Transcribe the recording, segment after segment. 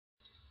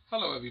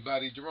Hello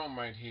everybody, Jerome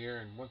Wright here,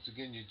 and once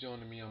again you're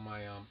joining me on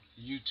my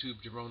YouTube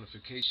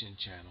Jeronification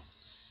channel.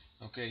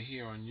 Okay,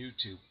 here on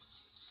YouTube.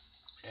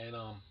 And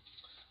let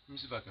me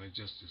see if I can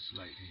adjust this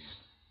light here.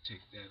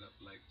 Take that up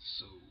like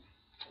so.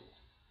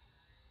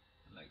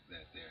 Like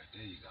that there.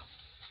 There you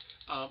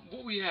go.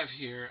 What we have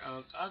here,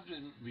 I've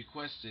been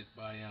requested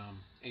by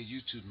a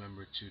YouTube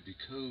member to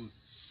decode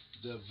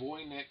the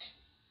Voynich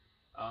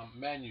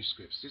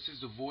manuscripts. This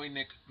is the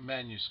Voynich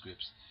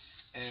manuscripts.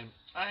 And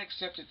I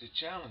accepted the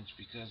challenge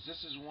because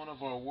this is one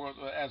of our world,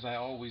 as I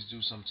always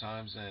do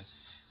sometimes, and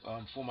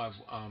for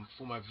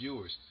my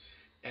viewers.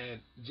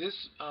 And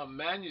this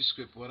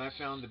manuscript, what I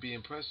found to be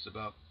impressed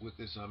about with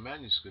this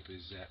manuscript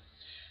is that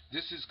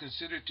this is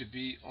considered to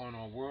be on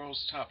our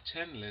world's top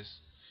 10 list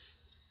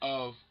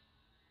of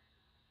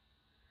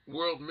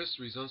world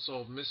mysteries,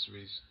 unsolved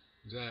mysteries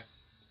that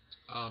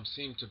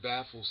seem to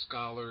baffle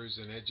scholars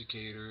and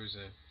educators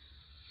and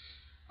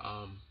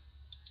um,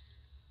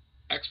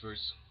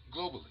 experts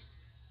globally.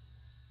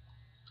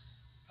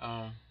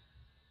 Um,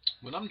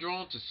 when I'm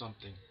drawn to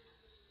something,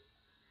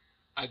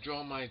 I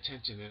draw my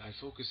attention and I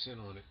focus in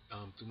on it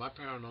through my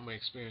paranormal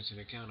experience and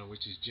encounter,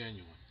 which is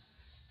genuine,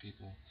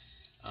 people.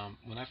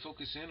 When I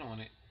focus in on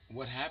it,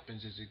 what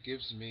happens is it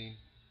gives me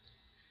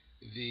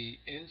the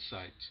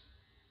insight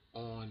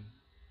on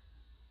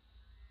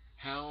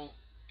how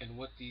and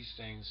what these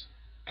things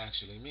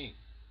actually mean.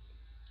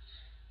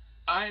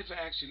 I've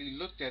actually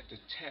looked at the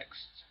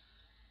text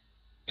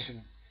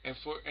and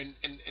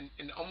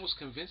and almost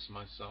convinced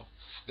myself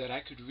that I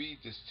could read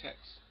this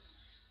text.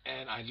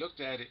 And I looked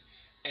at it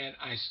and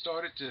I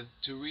started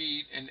to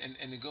read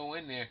and to go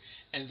in there,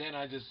 and then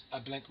I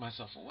blanked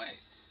myself away.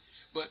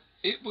 But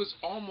it was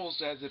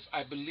almost as if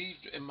I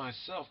believed in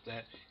myself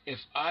that if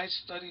I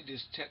studied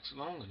this text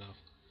long enough,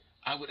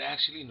 I would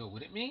actually know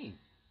what it means.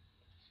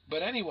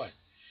 But anyway,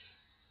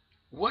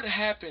 what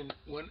happened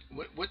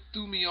what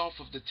threw me off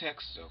of the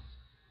text though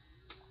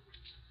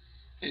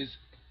is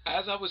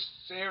as I was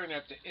staring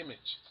at the image,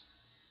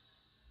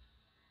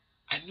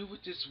 I knew what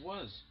this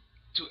was.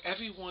 To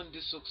everyone,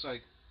 this looks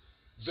like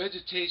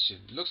vegetation,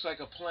 looks like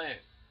a plant.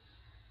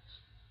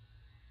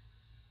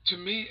 To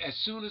me, as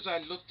soon as I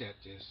looked at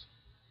this,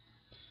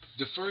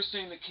 the first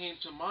thing that came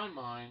to my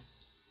mind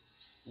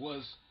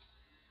was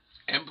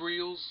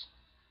embryos,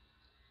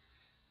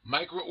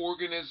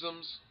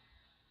 microorganisms,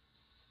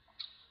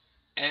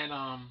 and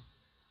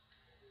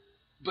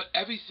but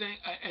everything,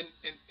 and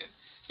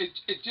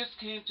it just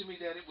came to me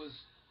that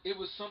it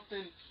was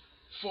something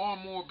far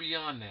more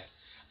beyond that.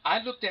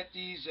 I looked at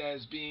these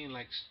as being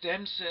like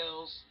stem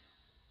cells,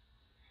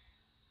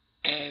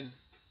 and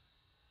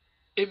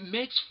it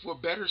makes for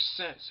better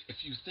sense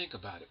if you think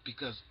about it.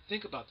 Because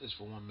think about this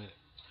for 1 minute.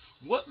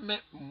 What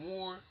meant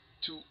more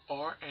to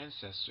our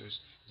ancestors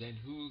than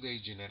who they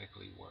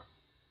genetically were?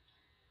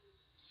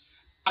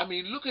 I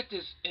mean, look at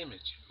this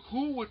image.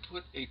 Who would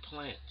put a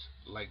plant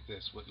like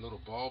this with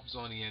little bulbs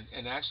on the end?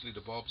 And actually,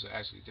 the bulbs are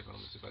actually different.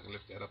 Let me see if I can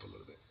lift that up a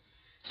little bit.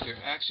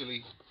 They're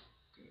actually,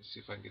 let's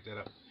see if I can get that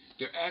up.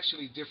 They're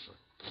actually different.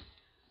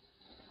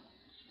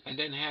 And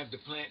then have the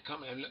plant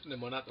come and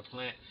well, not the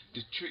plant,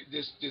 the tree,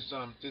 this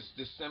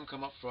stem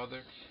come up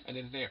further, and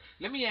then there.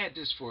 Let me add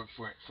this for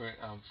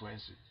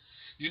instance.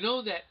 You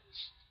know that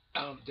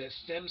that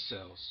stem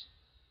cells,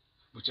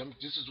 which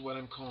this is what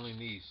I'm calling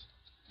these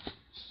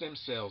stem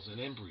cells and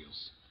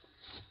embryos.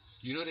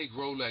 You know they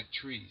grow like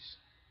trees.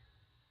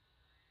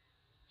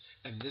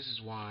 And this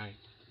is why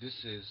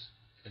this is,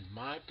 in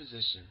my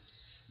position,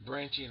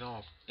 branching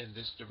off in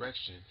this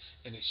direction,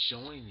 and it's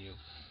showing you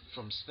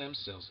from stem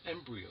cells,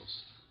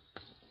 embryos,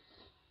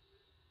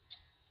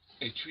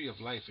 a tree of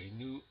life, a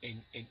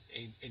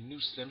new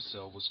stem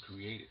cell was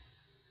created.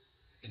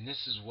 And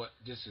this is what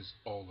this is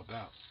all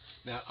about.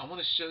 Now, I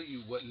want to show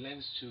you what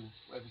lends to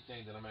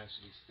everything that I'm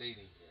actually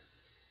stating here.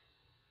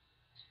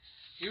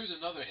 Here's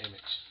another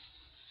image.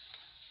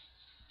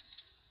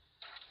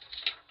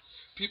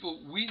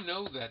 People, we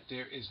know that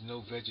there is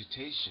no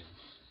vegetation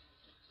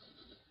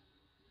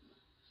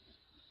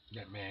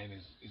that man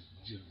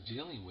is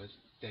dealing with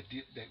that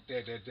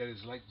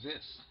is like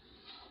this.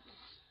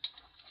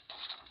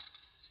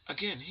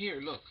 Again, here,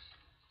 look.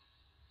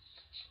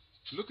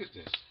 Look at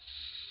this.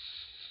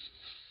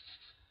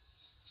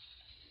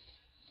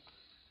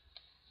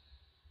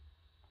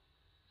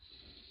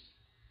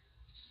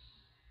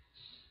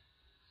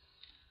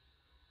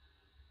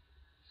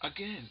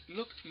 Again,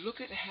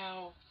 look at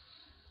how,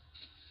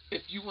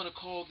 if you want to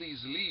call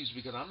these leaves,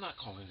 because I'm not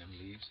calling them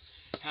leaves,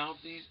 how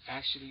these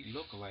actually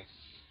look like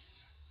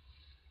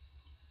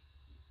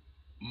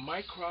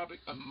microbic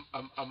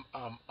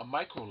a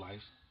micro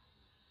life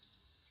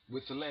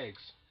with the legs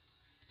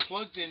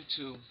plugged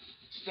into,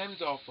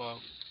 stemmed off of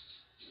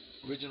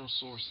original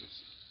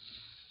sources.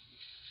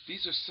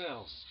 These are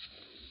cells,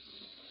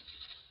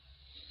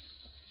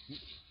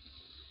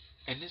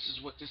 and this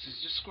is what this is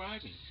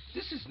describing.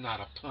 This is not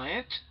a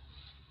plant.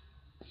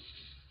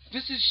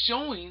 This is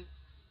showing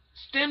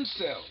stem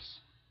cells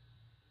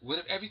with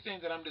everything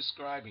that I'm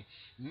describing,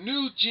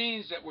 new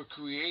genes that were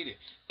created,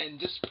 and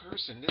this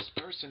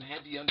person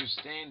had the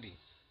understanding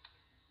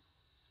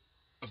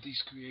of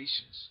these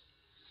creations.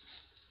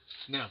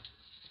 Now,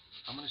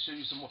 I'm going to show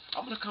you some more.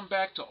 I'm going to come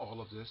back to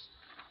all of this,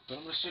 but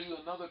I'm going to show you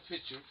another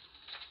picture.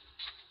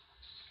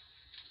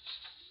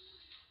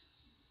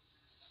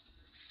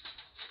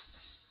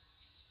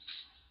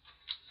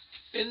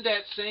 In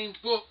that same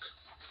book,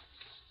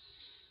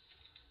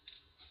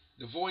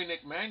 the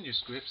Voynich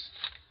Manuscripts,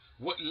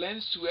 what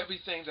lends to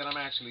everything that I'm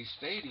actually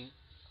stating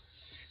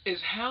is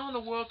how in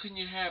the world can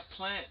you have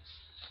plants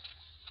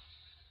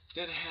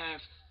that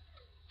have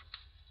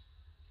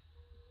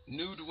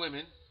nude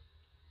women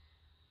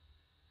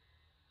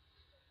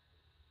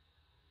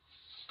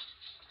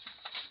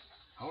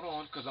hold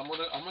on, because I'm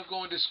gonna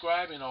go and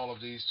describing all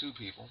of these to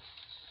people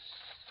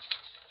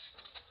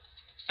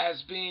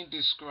as being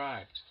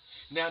described.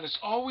 Now, it's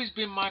always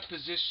been my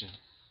position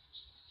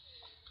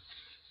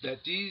that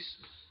these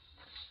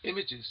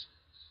images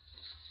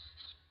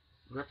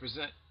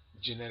represent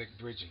genetic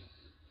bridging.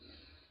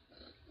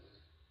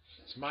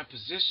 It's my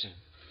position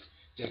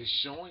that is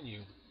showing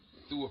you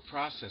through a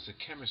process of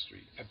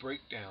chemistry, a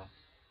breakdown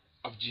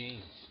of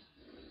genes.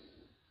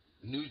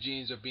 New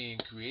genes are being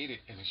created,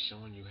 and it's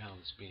showing you how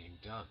it's being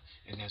done,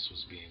 and that's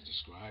what's being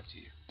described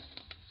here.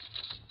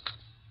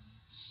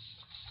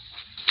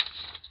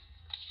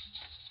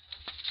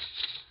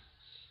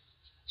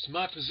 It's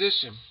my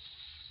position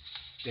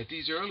that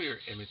these earlier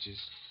images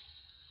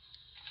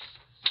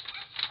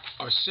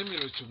are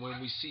similar to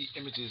when we see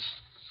images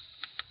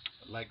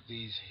like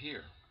these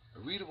here,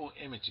 readable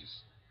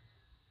images.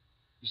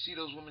 You see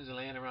those women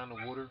laying around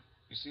the water?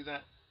 You see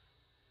that?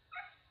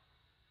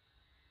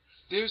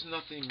 There's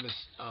nothing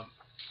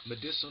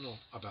medicinal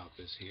about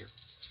this here.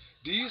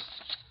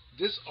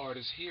 This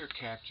artist here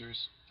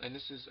captures, and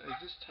is this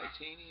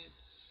titanium?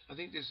 I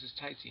think this is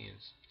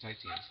titans.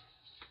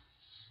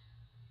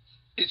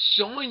 It's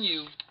showing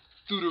you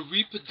through the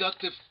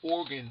reproductive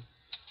organ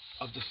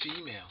of the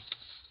female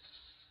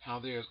how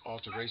there's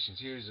alterations.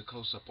 Here's a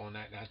close-up on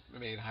that. I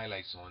made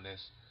highlights on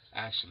this.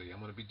 Actually, I'm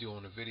going to be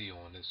doing a video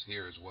on this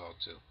here as well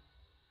too.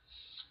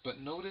 But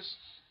notice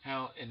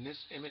how in this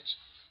image,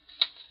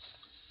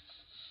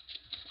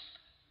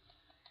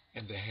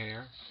 and the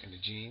hair and the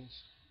jeans,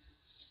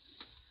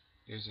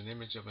 there's an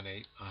image of an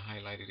ape. I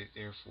highlighted it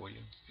there for you.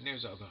 And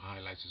there's other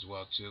highlights as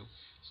well too.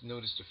 So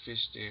notice the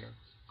fish there,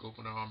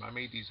 open arm. I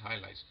made these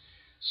highlights.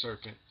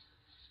 Serpent.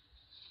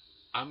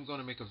 I'm going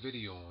to make a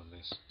video on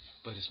this,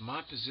 but it's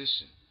my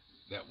position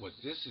that what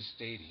this is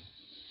stating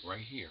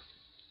right here,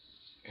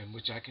 and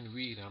which I can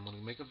read, I'm going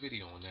to make a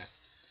video on that,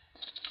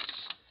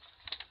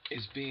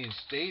 is being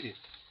stated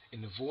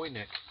in the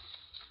Voynich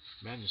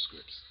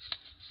Manuscripts.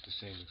 The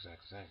same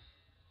exact thing.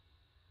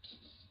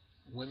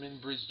 Women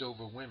bridged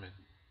over women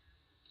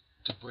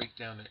to break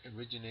down the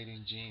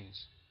originating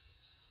genes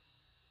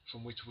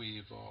from which we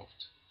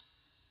evolved.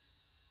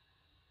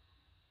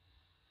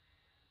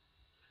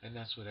 And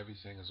that's what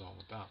everything is all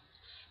about.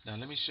 Now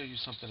let me show you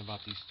something about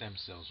these stem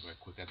cells right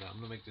quick. I'm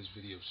going to make this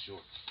video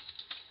short.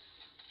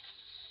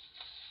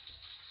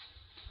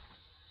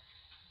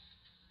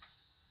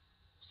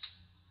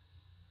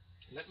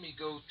 Let me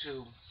go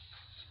to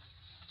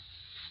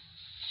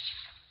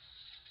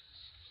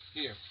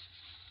here.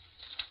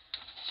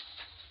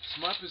 It's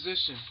my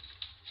position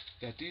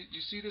that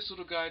you see this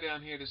little guy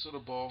down here, this little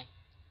ball,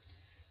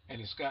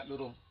 and it's got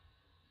little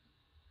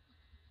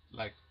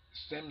like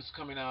stems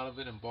coming out of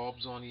it and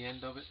bulbs on the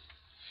end of it.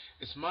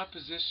 It's my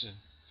position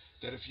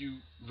that if you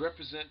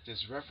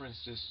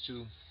reference this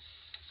to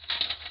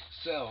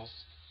cells,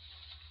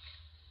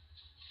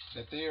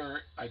 that they are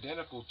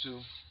identical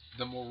to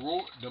the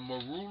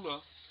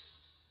morula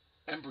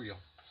embryo.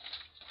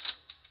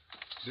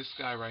 This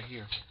guy right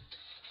here.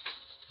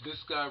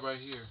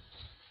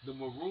 The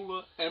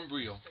morula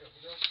embryo.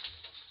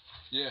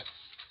 Yeah.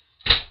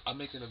 I'm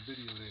making a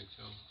video there,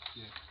 Joe.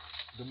 Yeah.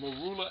 The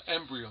morula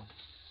embryo.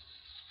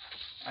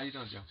 How you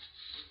doing, Joe?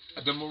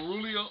 The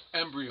morula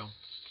embryo.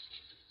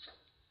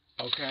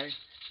 Okay?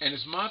 And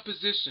it's my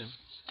position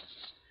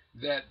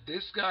that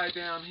this guy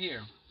down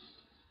here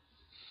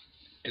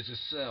is a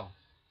cell.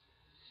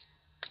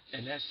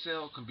 And that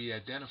cell can be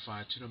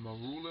identified to the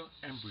morula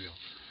embryo.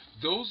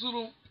 Those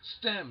little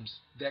stems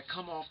that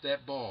come off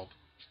that bulb,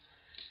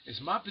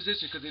 it's my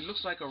position because it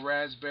looks like a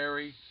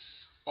raspberry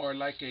or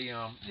like a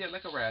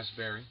like a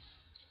raspberry.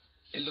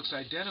 It looks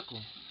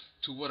identical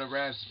to what a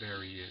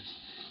raspberry is.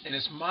 And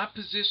it's my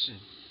position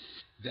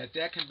that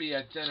can be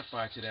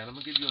identified to that. I'm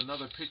going to give you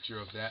another picture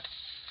of that.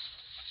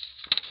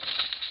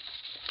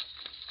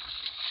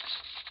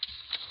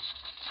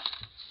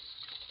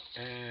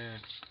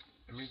 And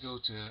let me go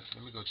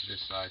to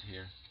this side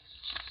here.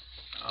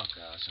 Oh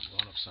gosh, I'm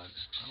going upside.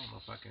 I don't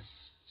know if I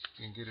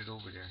can get it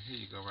over there. Here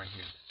you go, right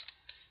here.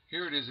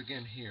 Here it is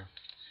again here.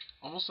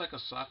 Almost like a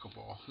soccer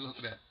ball. Look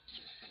at that.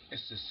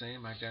 It's the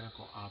same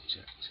identical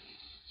object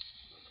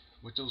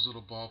with those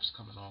little bulbs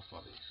coming off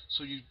of it.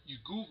 So you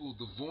Google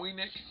the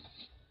Voynich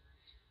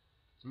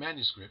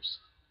Manuscripts,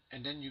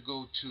 and then you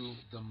go to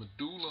the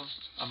medulla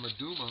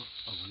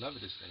of whatever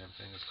this damn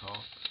thing is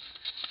called,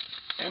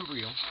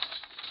 embryo.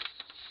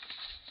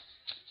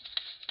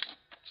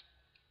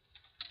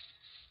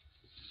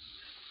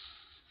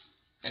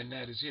 and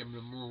that is here,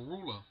 the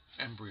morula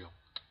embryo,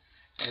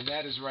 and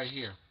that is right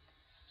here.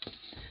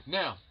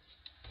 Now,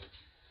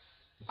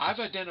 I've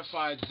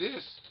identified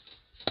this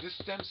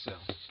stem cell,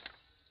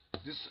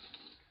 this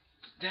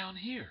down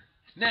here.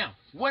 Now,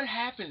 what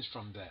happens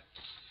from that?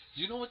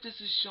 You know what this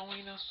is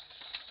showing us?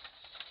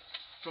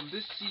 From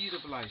this seed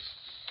of life,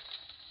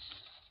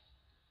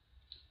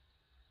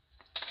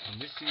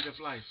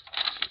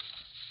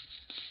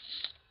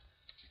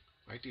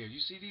 right there. You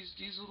see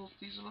these little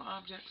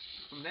objects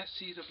from that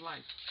seed of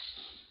life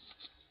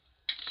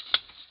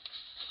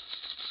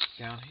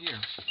down here.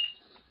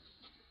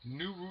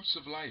 New roots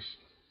of life,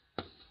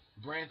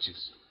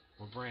 branches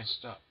were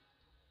branched up.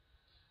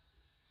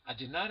 I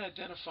did not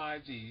identify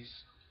these,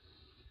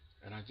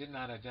 and I did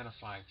not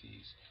identify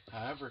these.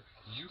 However,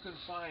 you can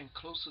find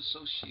close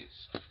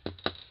associates.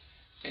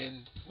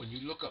 And when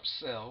you look up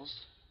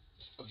cells,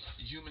 of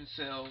human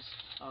cells,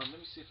 let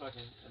me see if I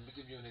can. Let me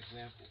give you an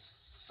example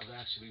of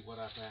actually what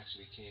I've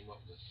actually came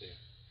up with there.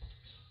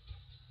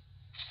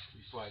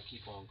 Before I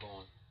keep on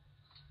going.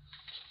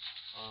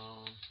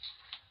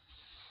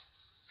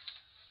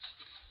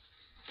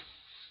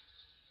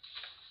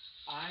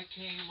 I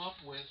came up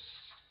with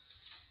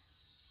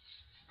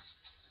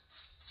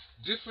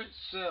different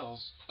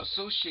cells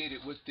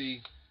associated with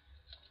the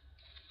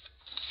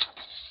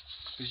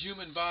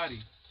human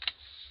body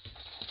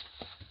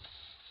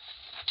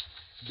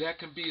that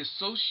can be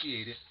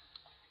associated,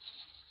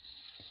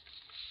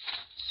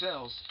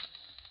 cells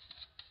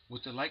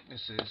with the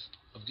likenesses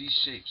of these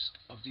shapes,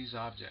 of these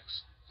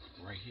objects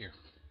right here.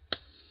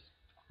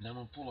 Now I'm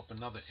going to pull up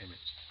another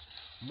image.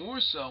 More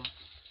so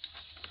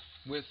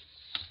with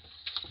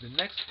the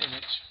next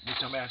image,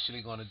 which I'm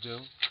actually going to do,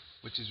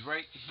 which is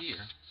right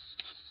here.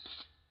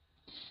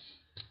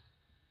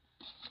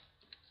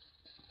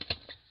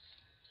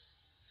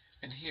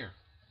 And here.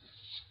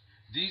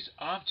 These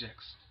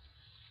objects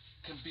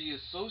can be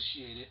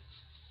associated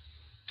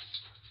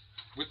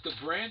with the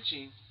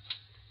branching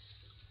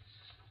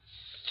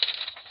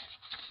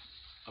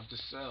of the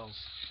cells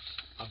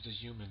of the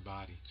human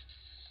body.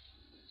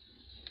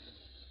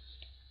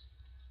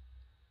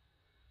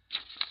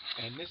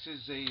 And this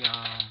is a,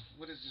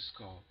 what is this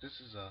called? This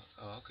is a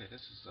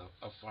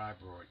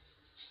fibroid.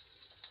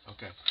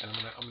 Okay, and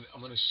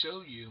I'm gonna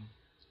show you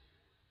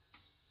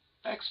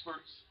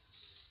experts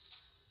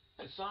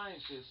and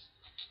scientists,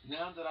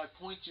 now that I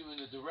point you in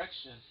the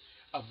direction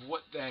of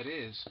what that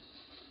is.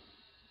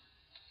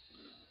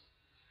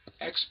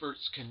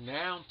 Experts can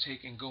now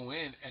take and go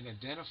in and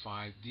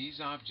identify these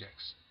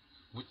objects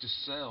with the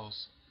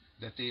cells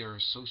that they are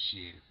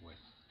associated with.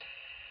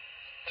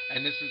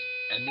 And this is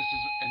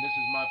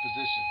my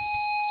position.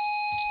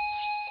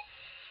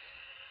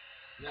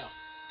 Now,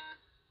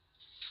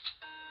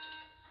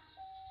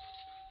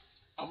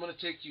 I'm going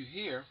to take you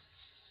here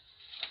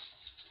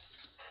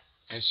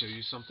and show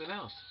you something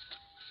else.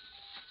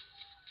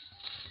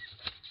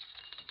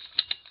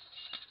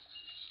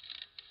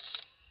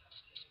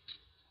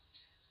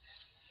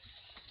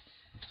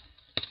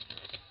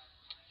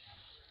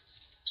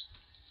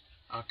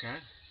 Okay.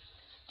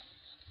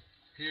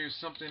 Here's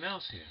something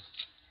else here.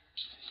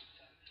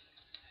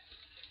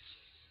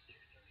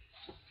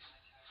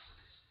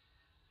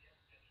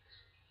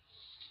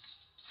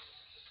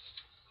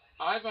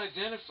 I've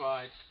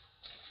identified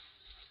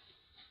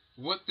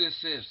what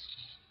this is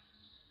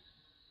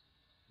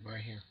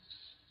right here.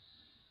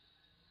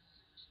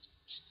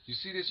 You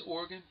see this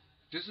organ?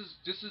 This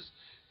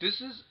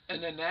is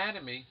an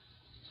anatomy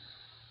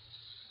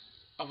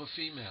of a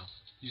female.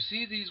 You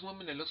see these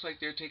women that looks like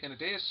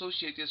they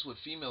associate this with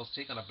females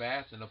taking a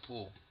bath in a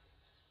pool.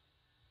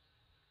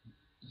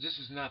 This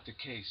is not the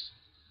case.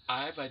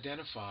 I've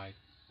identified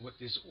what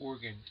this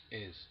organ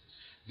is.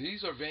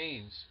 These are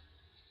veins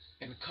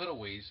and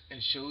cutaways, and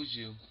shows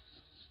you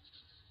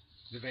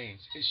the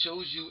veins. It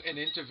shows you an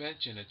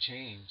intervention, a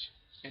change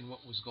in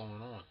what was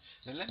going on.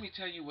 Now let me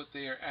tell you what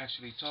they are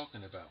actually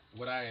talking about,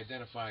 what I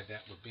identified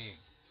that with being.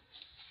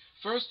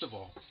 First of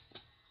all,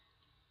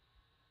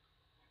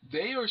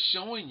 they are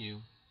showing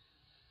you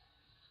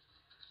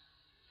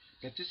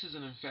that this is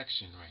an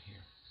infection right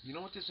here. You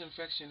know what this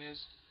infection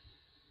is?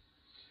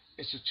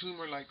 It's a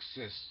tumor-like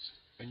cyst.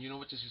 And you know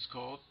what this is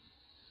called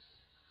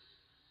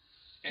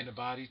in the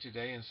body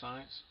today in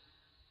science?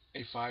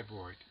 A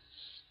fibroid.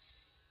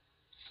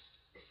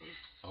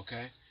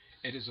 Okay?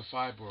 It is a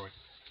fibroid.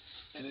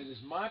 And it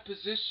is my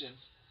position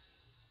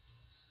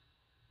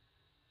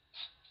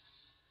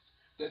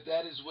that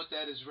that is what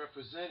that is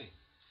representing.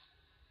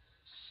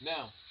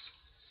 Now,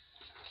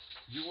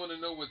 you want to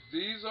know what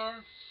these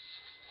are?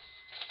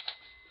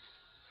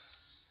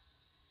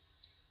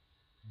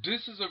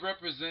 This is a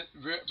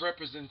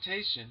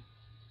representation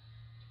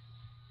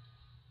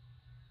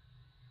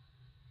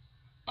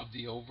of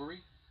the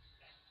ovary,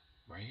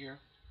 right here.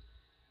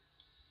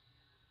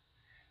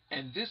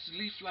 And this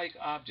leaf-like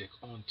object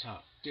on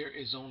top. There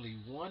is only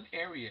one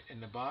area in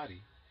the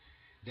body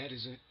that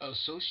is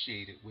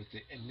associated with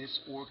it in this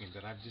organ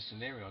this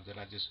scenario that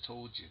I just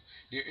told you.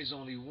 There is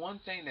only one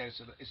thing that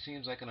it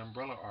seems like an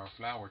umbrella or a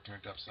flower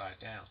turned upside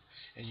down.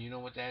 And you know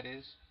what that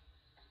is?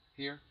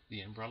 here,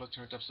 the umbrella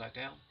turned upside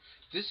down.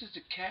 This is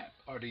the cap,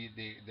 or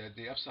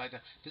the upside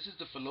down. This is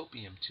the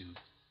fallopian tube,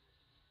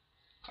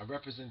 a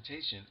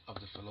representation of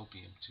the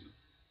fallopian tube.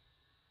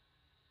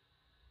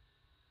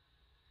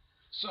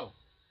 So,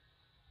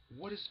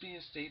 what is being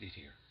stated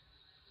here?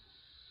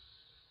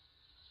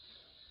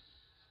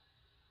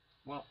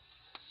 Well,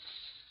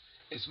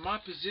 it's my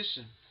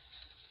position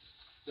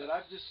that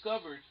I've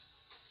discovered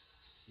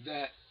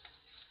that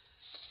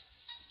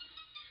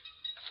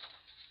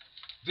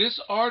this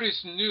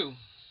artist knew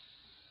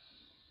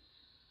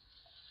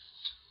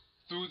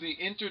through the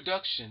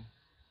introduction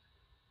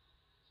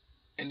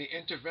and the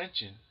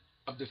intervention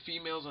of the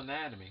female's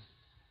anatomy,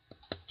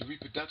 the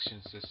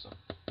reproduction system,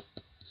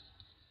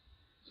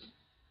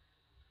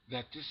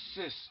 that this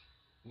cyst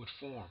would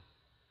form.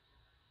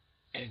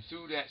 And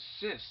through that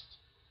cyst,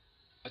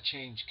 a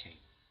change came.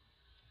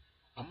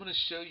 I'm going to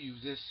show you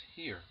this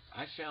here.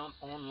 I found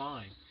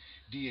online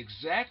the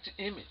exact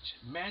image,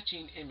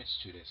 matching image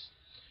to this.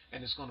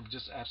 And it's going to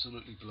just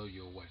absolutely blow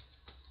you away.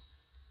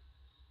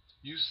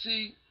 You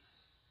see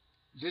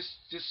this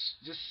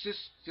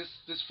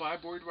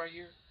fibroid right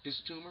here, this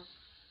tumor,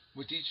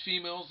 with these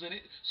females in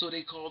it, so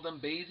they call them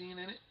bathing in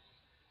it.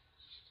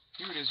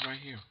 Here it is right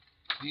here.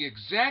 The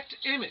exact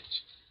image.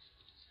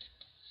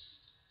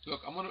 Look,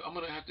 I'm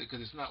gonna have to,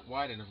 because it's not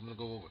wide enough, I'm gonna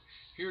go over.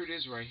 Here it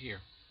is right here.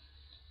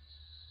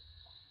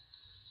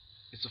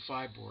 It's a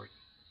fibroid.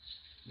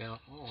 Now,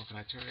 oh, can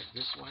I turn it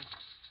this way?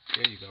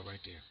 There you go, right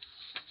there.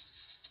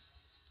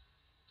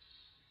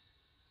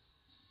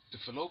 The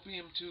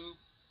fallopian tube,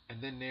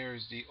 and then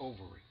there's the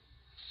ovary.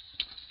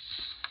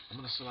 I'm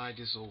gonna slide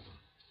this over.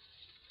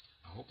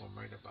 I hope I'm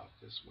right about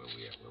this. Where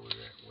we at?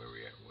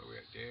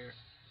 There.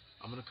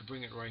 I'm gonna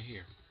bring it right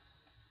here.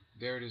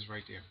 There it is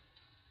right there.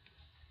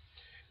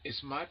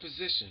 It's my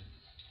position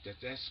that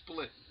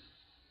split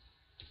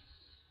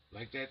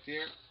like that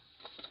there.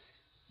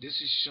 This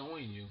is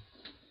showing you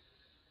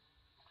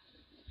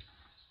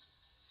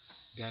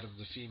that of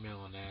the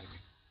female anatomy.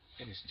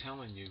 And it's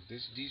telling you,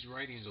 these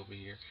writings over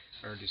here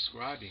are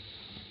describing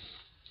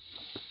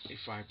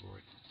a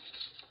fibroid.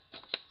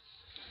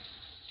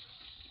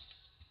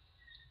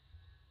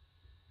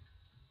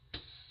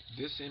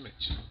 This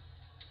image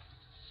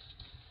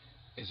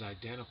is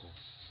identical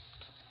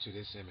to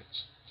this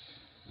image.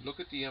 Look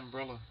at the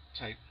umbrella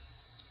type.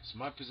 It's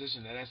my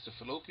position that that's the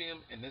fallopian,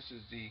 and this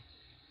is the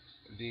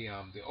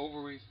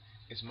ovaries.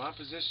 It's my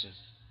position.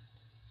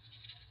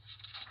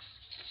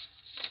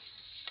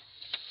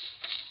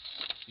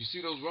 You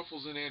see those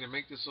ruffles in there that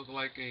make this look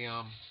like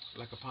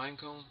a pine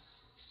cone?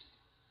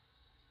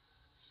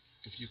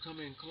 If you come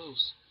in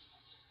close,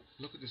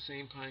 look at the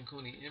same pine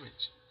coney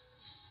image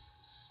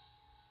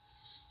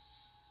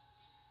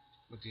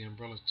with the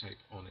umbrella type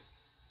on it.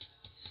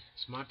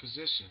 It's my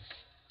position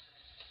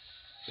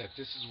that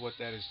this is what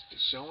that is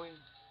showing.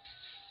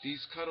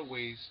 These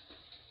cutaways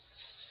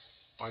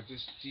are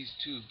these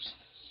tubes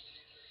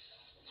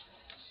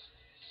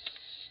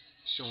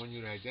showing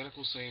you the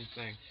identical same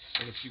thing.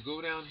 And if you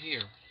go down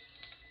here,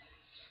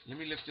 let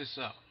me lift this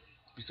up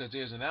because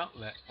there's an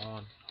outlet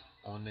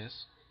on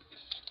this.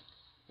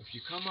 If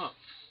you come up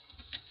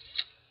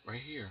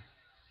right here,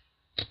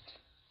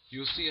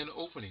 you'll see an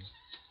opening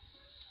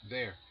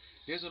there.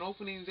 There's an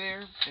opening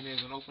there, and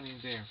there's an opening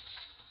there.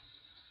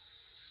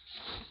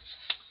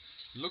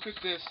 Look at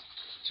this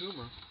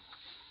tumor,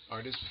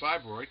 or this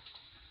fibroid.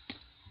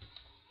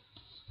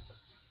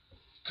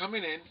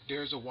 Coming in,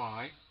 there's a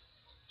Y.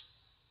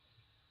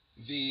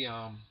 The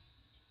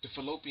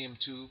fallopian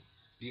tube,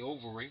 the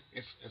ovary.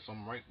 If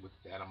I'm right with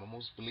that, I'm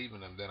almost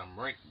believing that I'm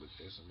right with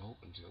this. I'm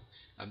hoping to.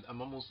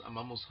 I'm almost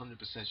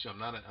 100% sure. I'm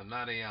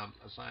not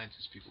a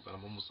scientist, people, but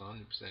I'm almost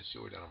 100%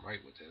 sure that I'm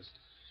right with this.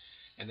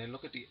 And then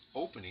look at the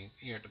opening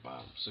here at the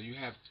bottom. So you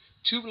have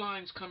two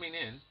lines coming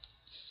in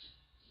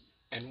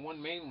and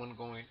one main one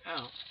going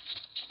out.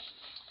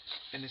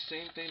 And the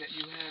same thing that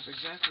you have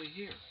exactly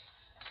here.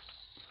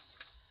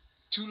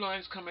 Two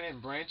lines coming in,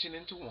 branching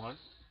into one,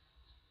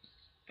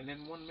 and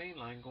then one main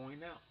line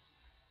going out.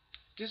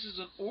 This is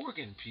an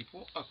organ,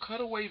 people, a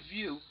cutaway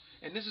view,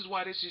 and this is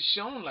why this is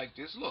shown like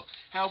this. Look,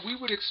 how we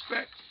would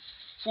expect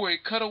for a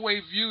cutaway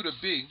view to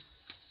be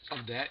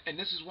of that, and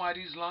this is why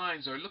these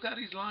lines are, look how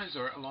these lines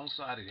are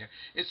alongside of there.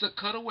 It's a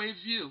cutaway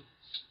view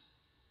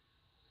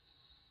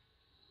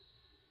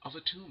of a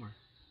tumor,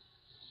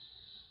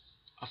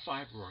 a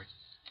fibroid.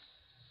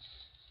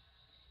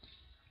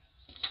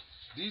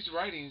 These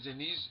writings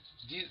and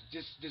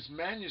this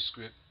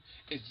manuscript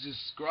is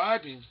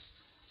describing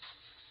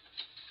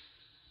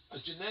a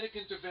genetic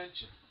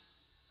intervention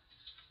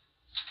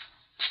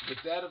with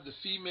that of the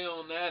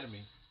female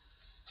anatomy.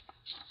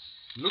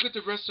 Look at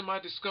the rest of my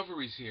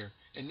discoveries here,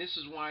 and this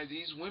is why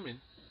these women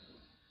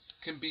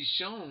can be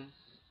shown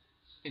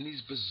in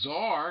these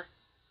bizarre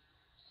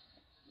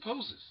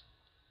poses.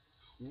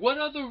 What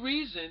other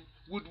reason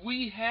would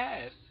we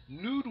have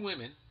nude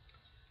women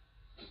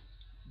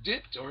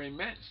dipped or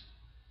immersed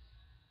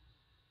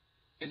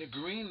in a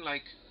green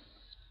like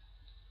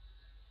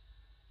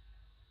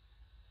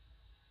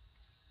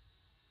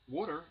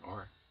water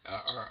or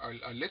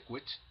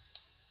liquid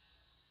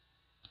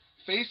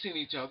facing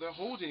each other,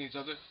 holding each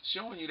other,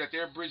 showing you that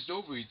they're bridged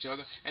over each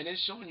other, and then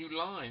showing you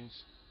lines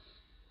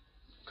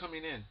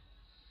coming in.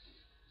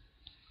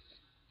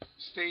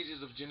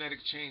 Stages of genetic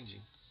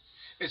changing.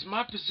 It's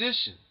my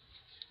position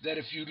that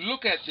if you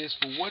look at this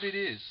for what it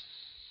is,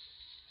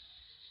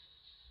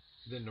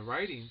 then the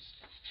writings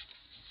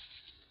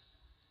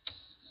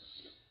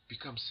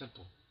become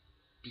simple,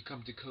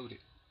 become decoded.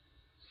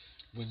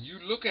 When you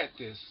look at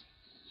this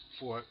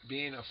for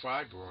being a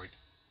fibroid,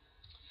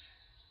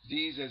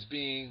 these as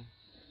being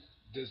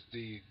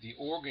the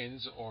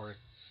organs or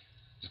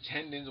the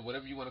tendons or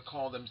whatever you want to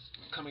call them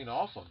coming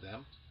off of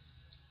them,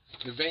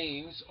 the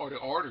veins or the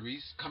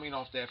arteries coming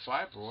off that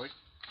fibroid,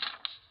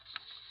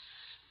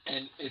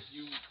 and if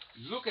you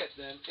look at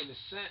them in the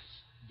sense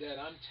that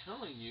I'm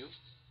telling you,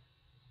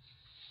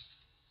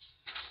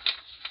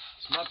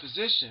 it's my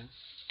position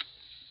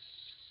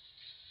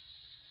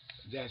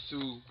that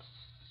through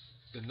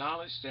the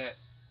knowledge that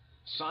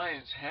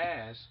science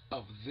has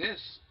of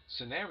this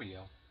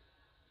scenario,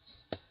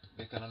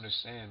 they can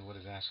understand what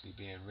is actually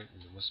being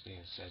written and what's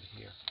being said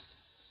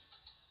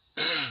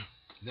here.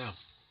 Now,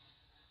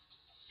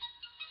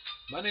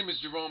 my name is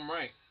Jerome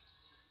Wright.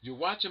 You're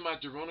watching my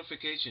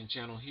Geronification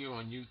channel here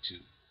on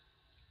YouTube.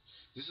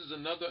 This is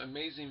another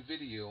amazing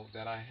video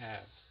that I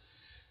have.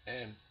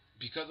 And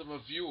because of a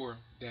viewer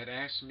that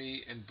asked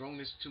me and brought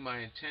this to my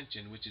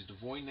attention, which is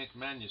the Voynich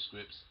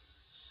Manuscripts,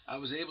 I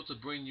was able to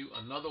bring you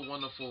another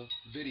wonderful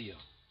video.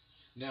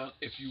 Now,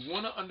 if you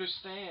want to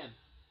understand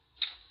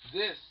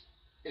this,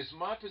 it's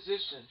my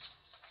position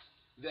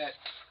that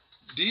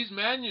these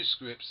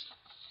manuscripts,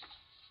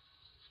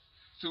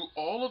 through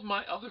all of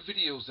my other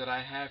videos that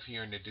I have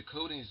here and the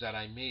decodings that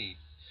I made,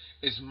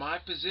 is my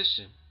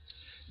position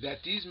that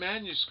these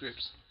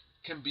manuscripts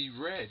can be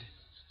read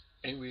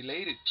and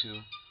related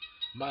to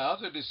my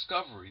other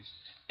discoveries,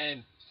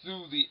 and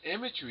through the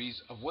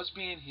imageries of what's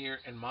being here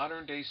in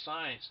modern day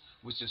science,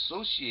 which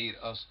associate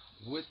us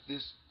with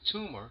this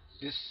tumor,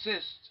 this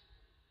cyst,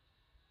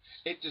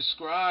 it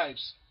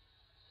describes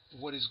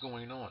what is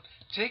going on.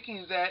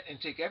 Taking that and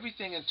take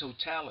everything in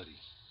totality,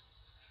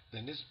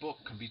 then this book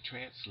can be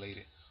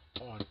translated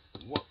on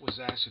what was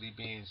actually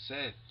being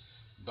said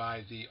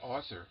by the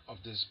author of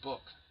this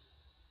book.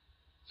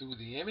 Through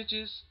the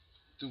images,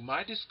 through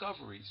my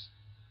discoveries,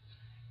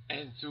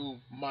 and through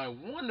my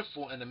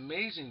wonderful and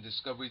amazing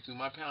discovery through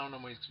my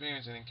paranormal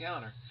experience and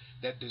encounter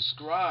that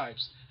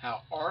describes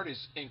how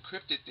artists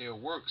encrypted their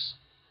works,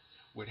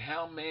 with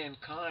how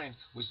mankind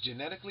was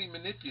genetically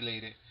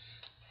manipulated,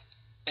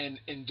 and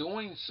in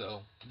doing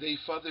so they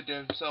furthered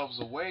themselves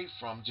away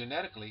from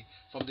genetically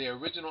from their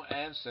original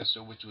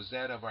ancestor, which was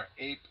that of our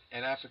ape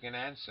and African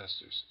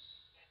ancestors,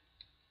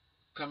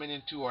 coming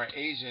into our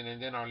Asian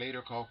and then our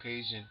later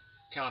Caucasian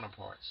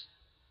counterparts.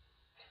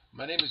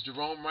 My name is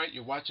Jerome Wright.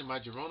 You're watching my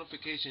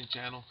Geronification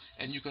channel,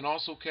 and you can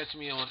also catch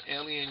me on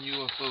Alien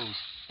UFOs.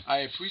 I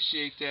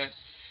appreciate that.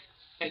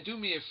 And do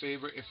me a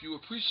favor, if you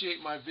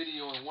appreciate my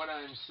video and what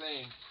I am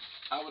saying,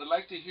 I would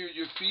like to hear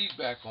your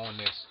feedback on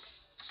this.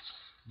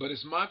 But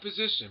it's my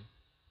position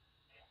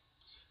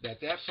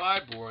that that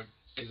fibroid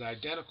is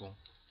identical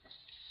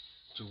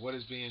to what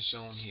is being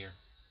shown here.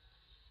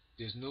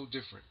 There's no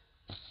different.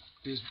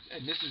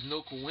 And this is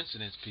no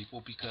coincidence,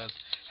 people, because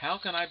how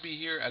can I be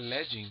here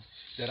alleging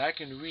that I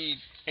can read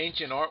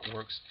ancient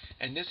artworks,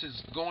 and this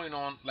is going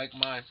on like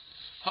my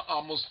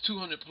almost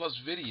 200 plus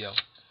video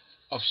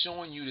of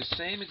showing you the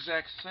same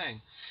exact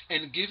thing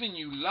and giving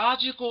you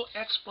logical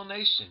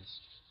explanations.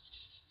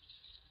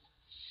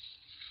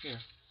 Here,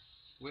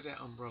 where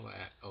that umbrella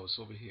at? Oh, it's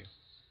over here.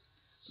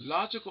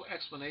 Logical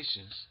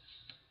explanations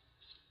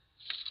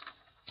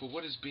for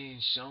what is being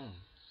shown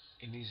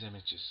in these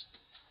images.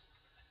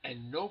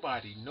 And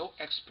nobody, no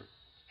expert,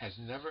 has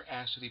never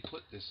actually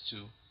put this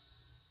to.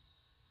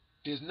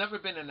 There's never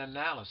been an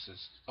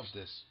analysis of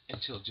this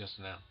until just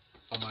now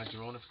on my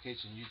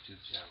Geronification YouTube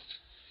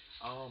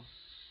channel.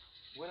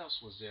 What else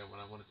was there when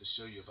I wanted to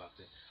show you about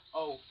that?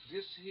 Oh,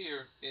 this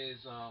here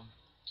is,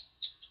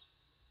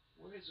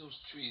 where is those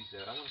trees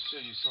at? I want to show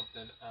you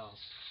something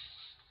else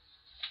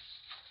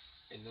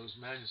in those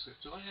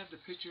manuscripts. Do I have the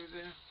picture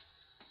there?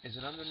 Is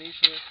it underneath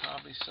here?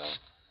 Probably so.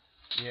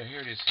 Yeah,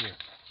 here it is here.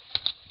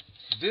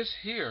 This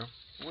here,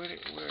 where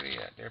are they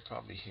at? They're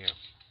probably here.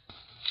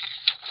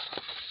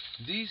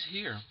 These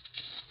here,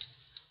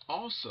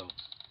 also,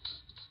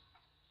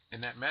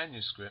 in that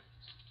manuscript,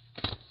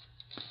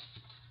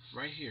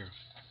 right here,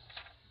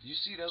 do you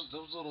see those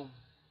little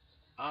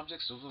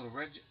objects, those little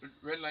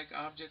red-like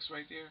objects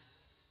right there?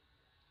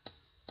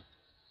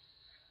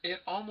 It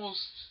almost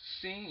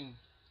seemed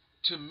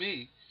to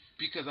me,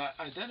 because I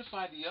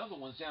identified the other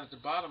ones down at the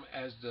bottom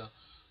as the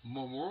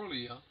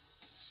Morulia,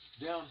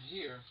 down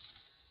here,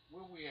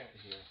 where we at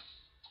here?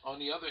 On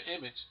the other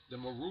image, the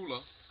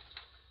Marula.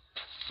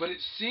 But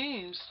it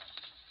seems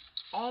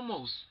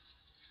almost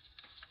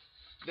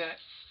that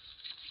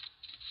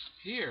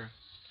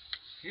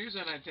here's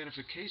an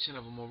identification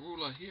of a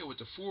Marula here with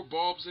the 4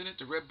 bulbs in it,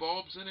 the red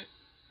bulbs in it.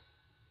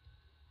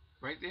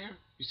 Right there.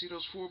 You see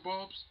those 4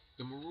 bulbs?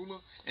 The Marula?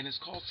 And it's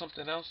called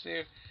something else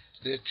there.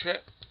 The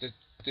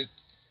the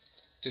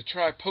the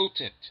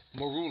tripotent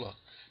morula.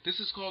 This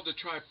is called the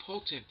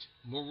tripotent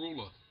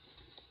morula,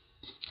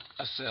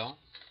 a cell.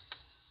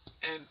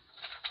 And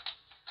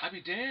I'd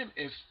be damned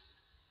if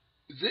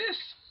this,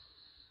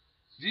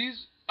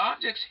 these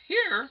objects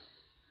here,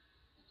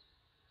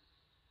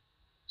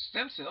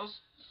 stem cells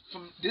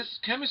from this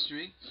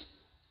chemistry,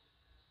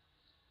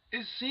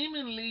 is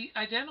seemingly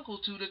identical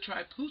to the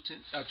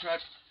tripotent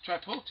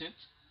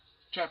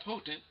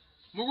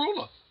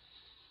morula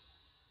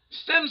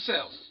stem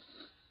cells.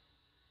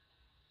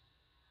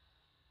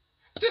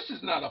 This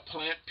is not a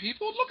plant,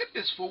 people. Look at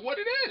this for what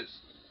it is.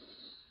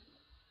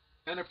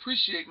 And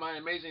appreciate my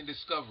amazing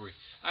discovery.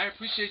 I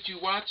appreciate you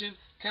watching.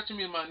 Catch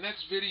me in my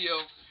next video.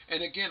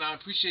 And again, I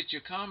appreciate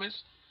your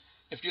comments.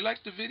 If you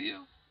like the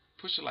video,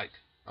 push a like,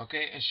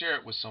 okay, and share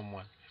it with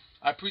someone.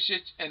 I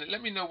appreciate, and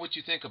let me know what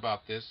you think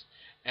about this.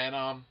 And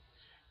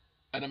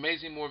an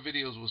amazing more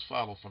videos will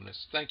follow from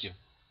this. Thank you.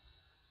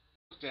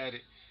 Looked at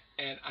it,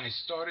 and I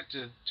started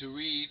to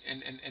read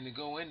and to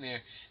go in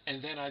there,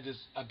 and then I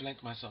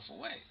blanked myself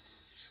away.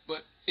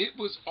 But it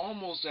was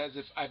almost as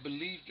if I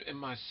believed in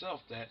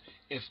myself that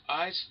if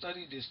I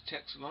studied this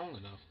text long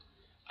enough,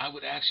 I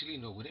would actually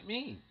know what it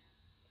means.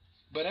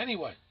 But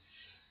anyway,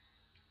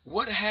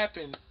 what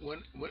happened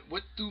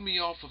what threw me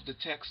off of the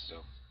text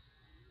though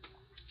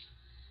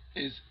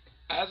is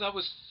as I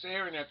was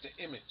staring at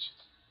the image,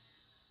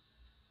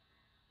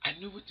 I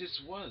knew what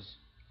this was.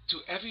 To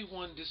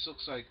everyone, this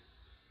looks like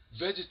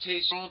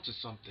vegetation onto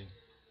something.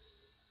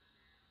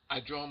 I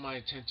draw my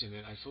attention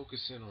and I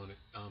focus in on it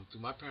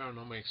through my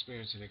paranormal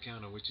experience and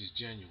encounter, which is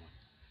genuine,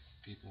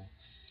 people.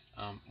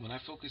 When I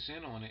focus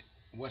in on it,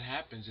 what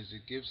happens is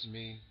it gives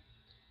me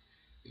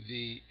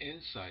the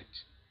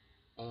insight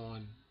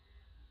on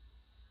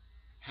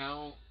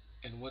how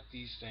and what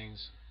these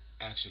things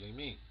actually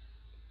mean.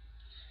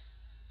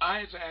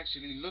 I've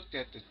actually looked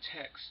at the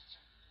text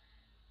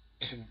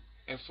and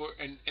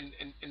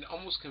and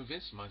almost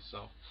convinced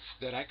myself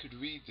that I could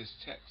read this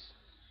text.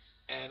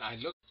 And I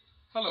looked.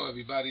 Hello,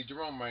 everybody.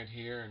 Jerome Wright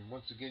here, and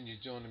once again,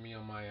 you're joining me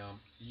on my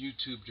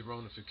YouTube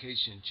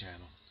Jeronification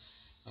channel.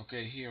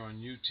 Okay, here on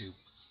YouTube.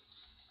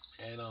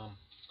 And let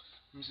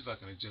me see if I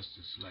can adjust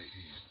this light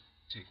here.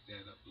 Take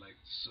that up like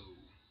so,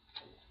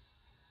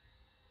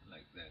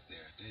 like that.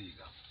 There you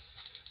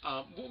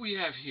go. What we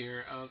have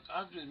here,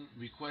 I've been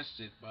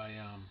requested by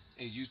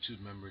a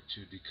YouTube member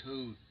to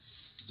decode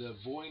the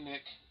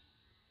Voynich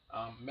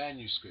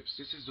manuscripts.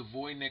 This is the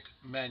Voynich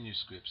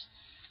manuscripts.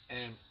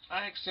 And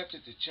I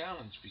accepted the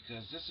challenge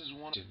because this is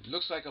one. It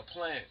looks like a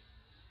plant.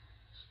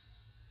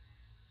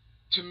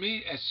 To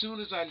me, as soon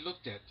as I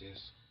looked at this,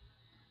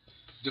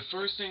 the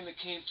first thing that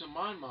came to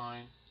my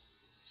mind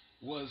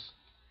was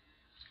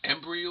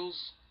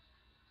embryos,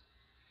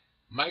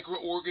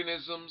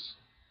 microorganisms,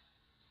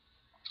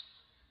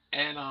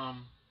 and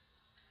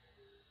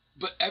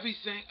but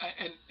everything,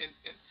 and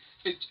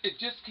it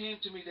just came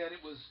to me that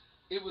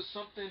it was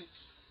something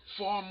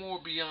far more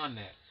beyond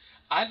that.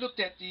 I looked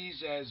at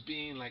these as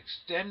being like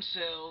stem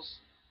cells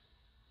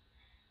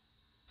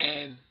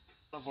and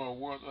of our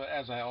world,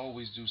 as I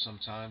always do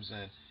sometimes,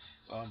 and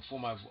for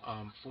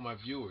my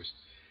viewers.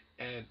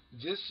 And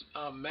this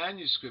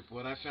manuscript,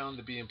 what I found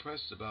to be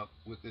impressed about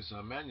with this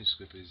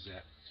manuscript is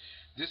that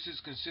this is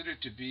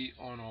considered to be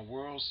on our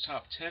world's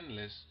top 10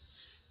 list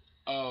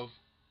of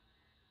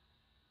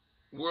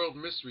world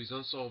mysteries,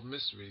 unsolved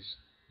mysteries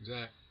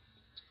that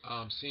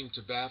seem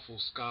to baffle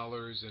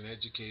scholars and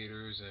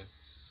educators and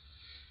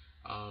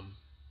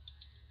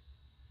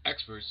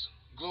experts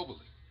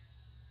globally.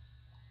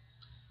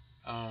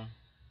 Um,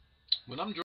 when I'm